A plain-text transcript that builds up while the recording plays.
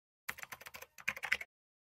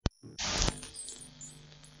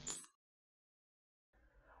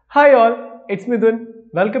Hi all, it's Midun.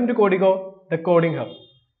 Welcome to Codigo, the Coding Hub.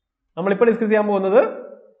 We will discuss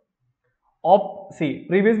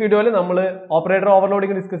previous video operator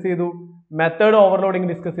overloading discuss method overloading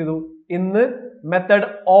discuss in method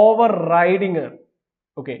overriding.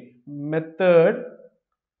 Okay, method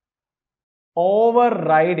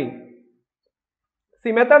overriding.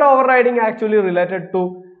 See, method overriding actually related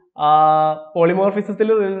to polymorphism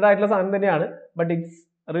related, but it's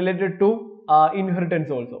related to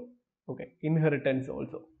inheritance also. Okay, inheritance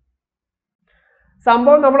also.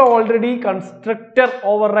 Somehow we already constructor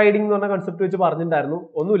overriding concept which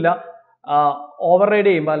override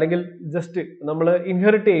just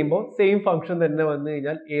inherit same function then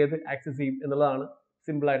access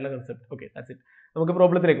simple concept. Okay, that's it.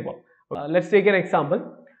 Problem. Let's take an example.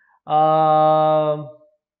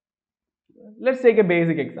 Let's take a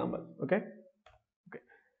basic example. Okay.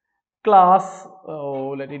 Class,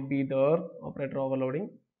 let it be there, operator overloading.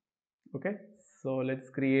 Okay, so let's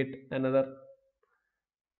create another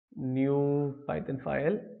new Python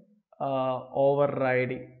file,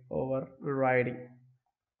 overriding.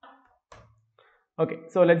 Okay,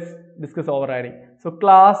 so let's discuss overriding. So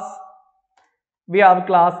class, we have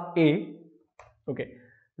class A. Okay,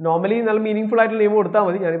 normally meaningful name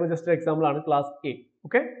just an example on class A.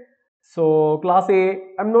 Okay, so class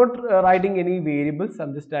A, I'm not writing any variables,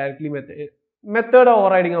 I'm just directly method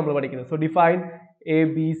overriding. So define A,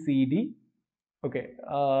 B, C, D. Okay,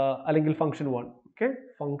 function 1. Okay,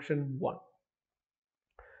 function 1.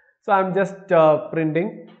 So I'm just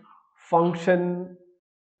printing function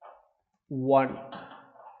 1.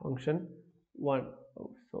 Function 1.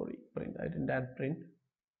 Oh, sorry, print. I didn't add print.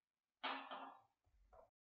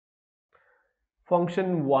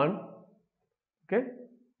 Function 1. Okay,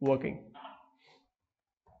 working.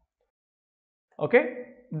 Okay,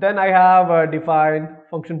 then I have defined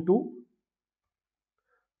function 2.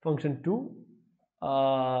 Function 2.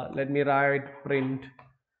 Let me write print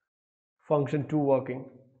function 2 working.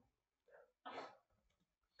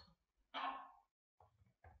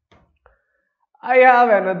 I have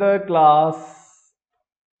another class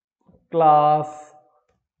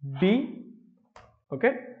B.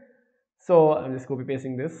 Okay, so I'm just copy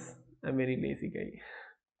pasting this. I'm very lazy guy.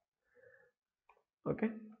 Okay,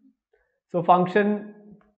 so function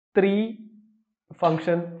 3,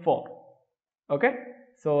 function 4. Okay,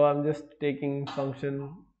 so I'm just taking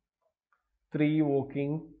function 3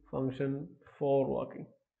 working, function 4 working.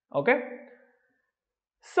 Okay,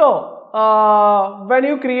 so when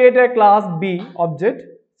you create a class B object,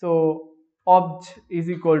 so obj is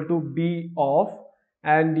equal to B of,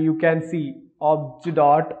 and you can see obj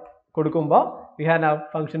dot kodukumba we have now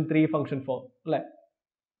function 3, function 4.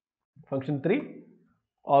 Function 3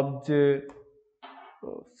 obj,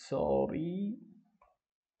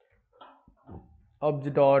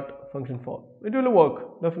 obj dot function 4. It will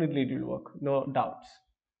work, definitely it will work, no doubts.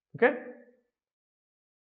 Okay,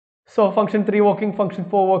 so function 3 working, function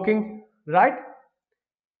 4 working, right?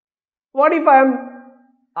 What if I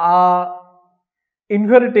am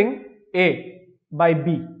inheriting A by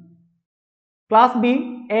B? Class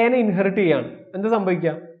B A ne inherit cheyanu.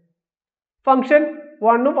 Function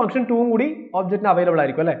 1 and function 2 would object available.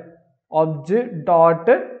 Object dot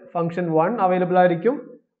function 1 available.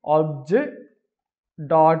 Object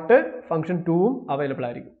dot function 2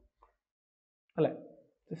 available.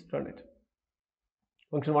 Just run it.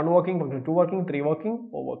 Function 1 working, function 2 working, 3 working,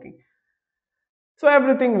 4 working. So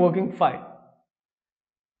everything working fine.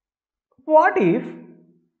 What if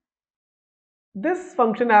this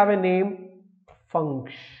function have a name func,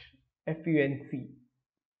 F-U-N-C.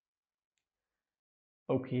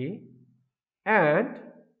 Okay, and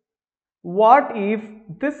what if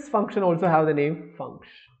this function also have the name func?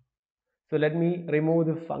 So let me remove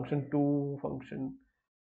the function 2 function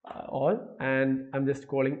all, and I'm just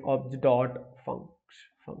calling obj dot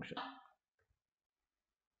function.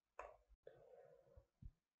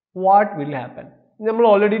 What will happen? We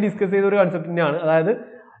already discussed this concept. This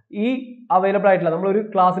available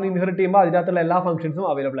class in inherit all functions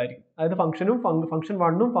available. Function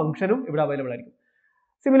 1 function available.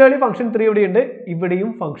 Similarly, function 3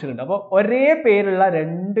 is function. So, one pair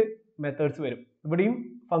methods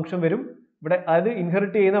function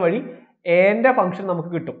inherit and function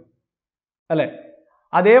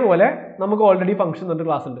already function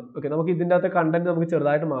class. Okay, content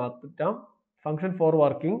function 4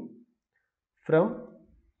 working from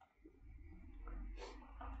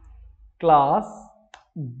class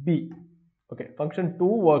B. Okay, function 2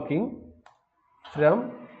 working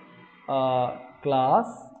from class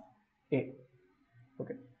A.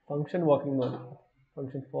 Okay, function working only.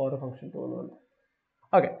 Function 4 function 2 only.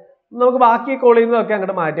 Okay, നമുക്ക് ബാക്കി call ചെയ്യുന്നതൊക്കെ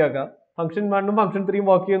അങ്ങോട്ട് മാറ്റി വെക്കാം. Function 1ഉം function 3ഉം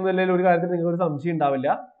work ചെയ്യുന്നതിൽ ഒരു കാര്യത്തിൽ നിങ്ങൾക്ക് ഒരു സംശയം ഉണ്ടാവില്ല.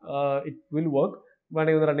 It will work.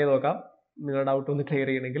 വേണമെങ്കിൽ ഒന്ന് റൺ ചെയ്ത് നോക്കാം. നിങ്ങളുടെ ഡൗട്ട് ഒന്ന് ക്ലിയർ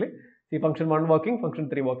ചെയ്യണമെങ്കിൽ ഈ function 1 working, function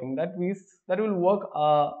 3 working. That will work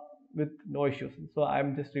with no issues. So I am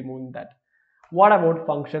just removing that. What about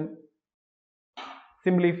function?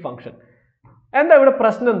 Simply function. എന്താ ഇവിടെ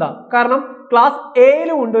പ്രശ്നം എന്താ? കാരണം ക്ലാസ്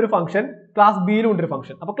എയിലും ഉണ്ട് ഒരു ഫംഗ്ഷൻ, ക്ലാസ് ബിയിലും ഉണ്ട് ഒരു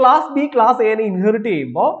ഫംഗ്ഷൻ. അപ്പോൾ ക്ലാസ് ബി ക്ലാസ് എനെ ഇൻഹെറിറ്റ്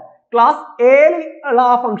ചെയ്യുമ്പോൾ ക്ലാസ് എയിൽ ഉള്ള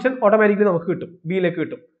ആ ഫംഗ്ഷൻ ഓട്ടോമാറ്റിക്കലി നമുക്ക് കിട്ടും, ബിയിലേക്ക്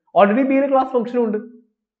കിട്ടും. ഓൾറെഡി ബിയിൽ ക്ലാസ് ഫംഗ്ഷനും ഉണ്ട്.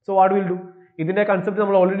 So what will do? ഇതിന്റെ കൺസെപ്റ്റ്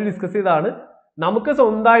നമ്മൾ ഓൾറെഡി ഡിസ്കസ് ചെയ്തതാണ്. നമുക്ക്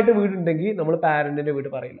സ്വന്തമായിട്ട് വീടുണ്ടെങ്കിൽ നമ്മൾ പാരന്റിന്റെ വീട്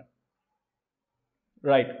പറയില്ല.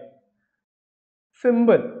 Right?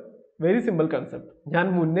 Simple, very simple concept. ഞാൻ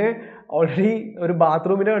മുന്നേ ഓൾറെഡി ഒരു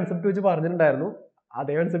ബാത്റൂമിന്റെ കൺസെപ്റ്റ് വെച്ച് പറഞ്ഞിട്ടുണ്ടായിരുന്നു.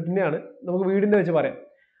 അതേ കൺസെപ്റ്റ് തന്നെയാണ് നമുക്ക് വീടിന്റെ വെച്ച് പറയാം.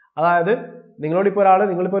 അതായത് നിങ്ങളോട് ഇപ്പോൾ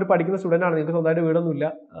നിങ്ങളിപ്പോൾ ഒരു പഠിക്കുന്ന സ്റ്റുഡൻ്റ് ആണ്, നിങ്ങൾക്ക് സ്വന്തമായിട്ട് വീടൊന്നുമില്ല,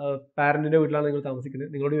 പാരന്റിന്റെ വീട്ടിലാണ് നിങ്ങൾ താമസിക്കുന്നത്.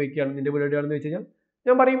 നിങ്ങളോട് ചോദിക്കുകയാണ് നിന്റെ വീട് എവിടെയാണെന്ന് വെച്ച് കഴിഞ്ഞാൽ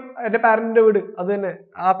ഞാൻ പറയും എൻ്റെ പാരന്റിന്റെ വീട്, അത് തന്നെ,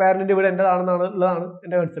 ആ പാരന്റിന്റെ വീട് എൻ്റെതാണെന്നുള്ളതാണ്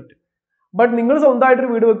എൻ്റെ കൺസെപ്റ്റ്. ബട്ട് നിങ്ങൾ സ്വന്തമായിട്ടൊരു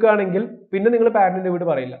വീട് വെക്കുകയാണെങ്കിൽ പിന്നെ നിങ്ങൾ പാരന്റിന്റെ വീട്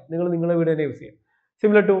പറയില്ല, നിങ്ങളുടെ വീട് തന്നെ യൂസ് ചെയ്യും.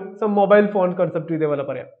 Similar to some mobile phone concept ഇതേപോലെ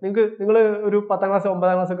പറയാം. നിങ്ങൾ ഒരു 10ാം ക്ലാസ്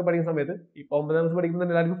 9ാം ക്ലാസ് ഒക്കെ പഠിക്കുന്ന സമയത്ത്, ഇപ്പോൾ 9ാം ക്ലാസ്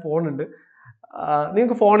പഠിക്കുന്ന എല്ലാവർക്കും ഫോണുണ്ട്,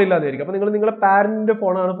 നിങ്ങൾക്ക് ഫോൺ ഇല്ലാതായിരിക്കും. അപ്പോൾ നിങ്ങളുടെ പാരന്റിന്റെ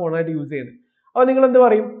ഫോണായിട്ട് യൂസ് ചെയ്യുന്നത്. അപ്പോൾ നിങ്ങൾ എന്ത്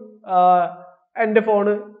പറയും? എൻ്റെ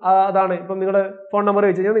ഫോണ് അതാണ്. ഇപ്പം നിങ്ങളുടെ ഫോൺ നമ്പർ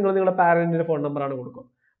വെച്ച് കഴിഞ്ഞാൽ നിങ്ങളുടെ പാരന്റിന്റെ ഫോൺ നമ്പറാണ് കൊടുക്കുക.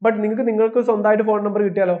 ബട്ട് നിങ്ങൾക്ക് സ്വന്തമായിട്ട് ഫോൺ നമ്പർ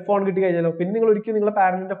കിട്ടിയാലോ, ഫോൺ കിട്ടി കഴിഞ്ഞാലോ പിന്നെ നിങ്ങൾ ഒരിക്കലും നിങ്ങളുടെ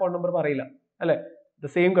പാരന്റിന്റെ ഫോൺ നമ്പർ പറയില്ല, അല്ലെ?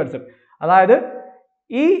 The same concept. അതായത്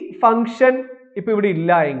ഈ ഫംഗ്ഷൻ ഇപ്പൊ ഇവിടെ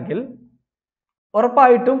ഇല്ല എങ്കിൽ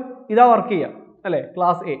ഉറപ്പായിട്ടും ഇതാ വർക്ക് ചെയ്യാം, അല്ലെ?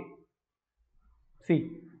 Class A, C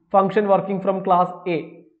function working from class A.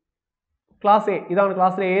 Class A ഇതാണ്,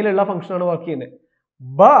 ക്ലാസ് എയിലുള്ള ഫംഗ്ഷൻ ആണ് വർക്ക് ചെയ്യുന്നത്.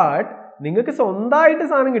 ബട്ട് നിങ്ങൾക്ക് സ്വന്തമായിട്ട്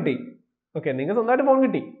സാധനം കിട്ടി, ഓക്കെ, നിങ്ങൾക്ക് സ്വന്തമായിട്ട് ഫോൺ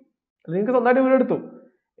കിട്ടി, നിങ്ങൾക്ക് സ്വന്തമായിട്ട് വീട് എടുത്തു,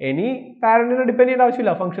 ഇനി പാരന്റിനെ ഡിപ്പെൻഡ് ചെയ്യേണ്ട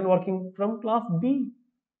ആവശ്യമില്ല. Function working from class B,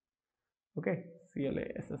 okay,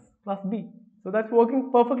 CLASS class B. So that's working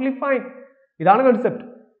perfectly fine. ഇതാണ് കൺസെപ്റ്റ്.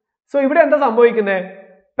 സോ ഇവിടെ എന്താ സംഭവിക്കുന്നത്?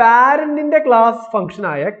 പാരന്റിന്റെ ക്ലാസ് ഫംഗ്ഷൻ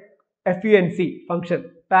ആയ FUNC ഫംഗ്ഷൻ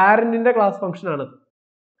പാരന്റിന്റെ ക്ലാസ് ഫംഗ്ഷൻ ആണ്.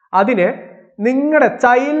 അതിനെ നിങ്ങളുടെ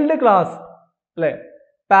ചൈൽഡ് ക്ലാസ്, അല്ലെ,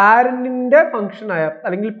 പാരന്റിന്റെ ഫംഗ്ഷൻ ആയ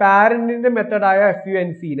അല്ലെങ്കിൽ പാരന്റിന്റെ മെത്തഡായ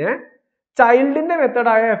FUNCനെ ചൈൽഡിന്റെ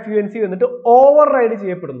മെത്തഡായ FUNC വന്നിട്ട് ഓവർ റൈഡ്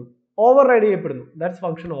ചെയ്യപ്പെടുന്നു. That's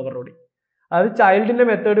function ഓവർറൈഡിങ്. അതായത് ചൈൽഡിന്റെ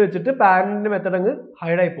മെത്തേഡ് വെച്ചിട്ട് പാരന്റിന്റെ മെത്തേഡ് അങ്ങ്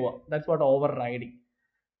ഹൈഡ് ആയി പോവാം. That's what over riding.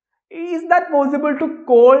 Is that possible to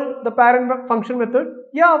call the parent function method?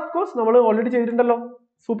 Yeah, of course. നമ്മൾ ഓൾറെഡി ചെയ്തിട്ടുണ്ടല്ലോ.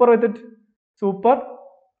 സൂപ്പർ വെച്ചിട്ട്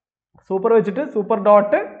സൂപ്പർ വെച്ചിട്ട് സൂപ്പർ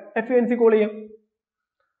ഡോട്ട് FUNC കോൾ ചെയ്യാം.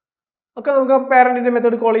 ഒക്കെ നമുക്ക് പാരന്റിന്റെ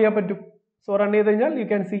മെത്തേഡ് കോൾ ചെയ്യാൻ പറ്റും. സോ റൺ ചെയ്ത് കഴിഞ്ഞാൽ you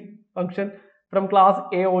can see function from class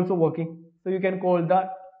A also working. So you can call the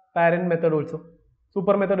parent method also.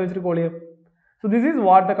 Super method വെച്ചിട്ട് കോൾ ചെയ്യാം. So this is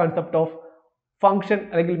what the concept of function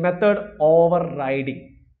അല്ലെങ്കിൽ method over riding.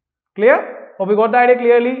 Clear? Hope you got the idea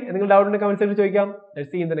clearly. If you have doubt in the comment section, let's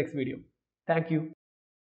see you in the next video. Thank you.